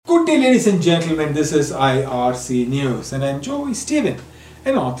Good day, ladies and gentlemen, this is IRC News and I'm Joey Stephen,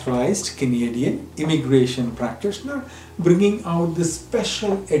 an authorized Canadian immigration practitioner, bringing out this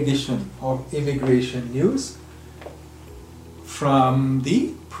special edition of immigration news from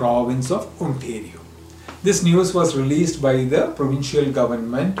the province of Ontario. This news was released by the provincial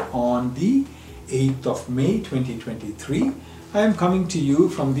government on the 8th of May 2023. I am coming to you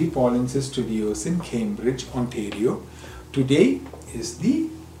from the Polinsys Studios in Cambridge, Ontario. Today is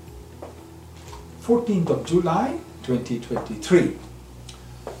the 14th of July 2023.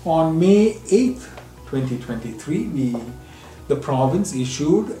 On May 8th, 2023, the province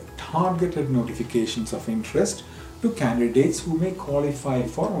issued targeted notifications of interest to candidates who may qualify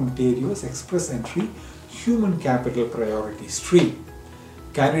for Ontario's Express Entry Human Capital Priority Stream.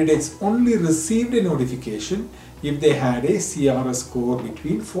 Candidates only received a notification if they had a CRS score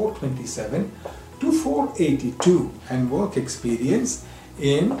between 427 to 482 and work experience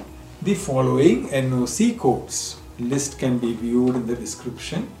in the following NOC codes. List can be viewed in the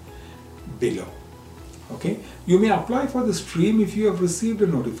description below. Okay, you may apply for the stream if you have received a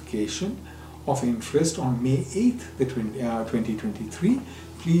notification of interest on May 8th, 2023.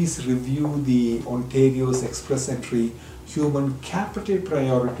 Please review the Ontario's Express Entry Human Capital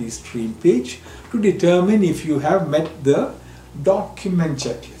Priority Stream page to determine if you have met the document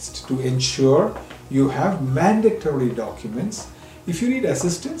checklist to ensure you have mandatory documents. If you need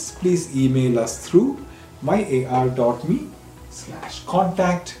assistance, please email us through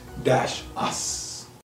myar.me/contact-us.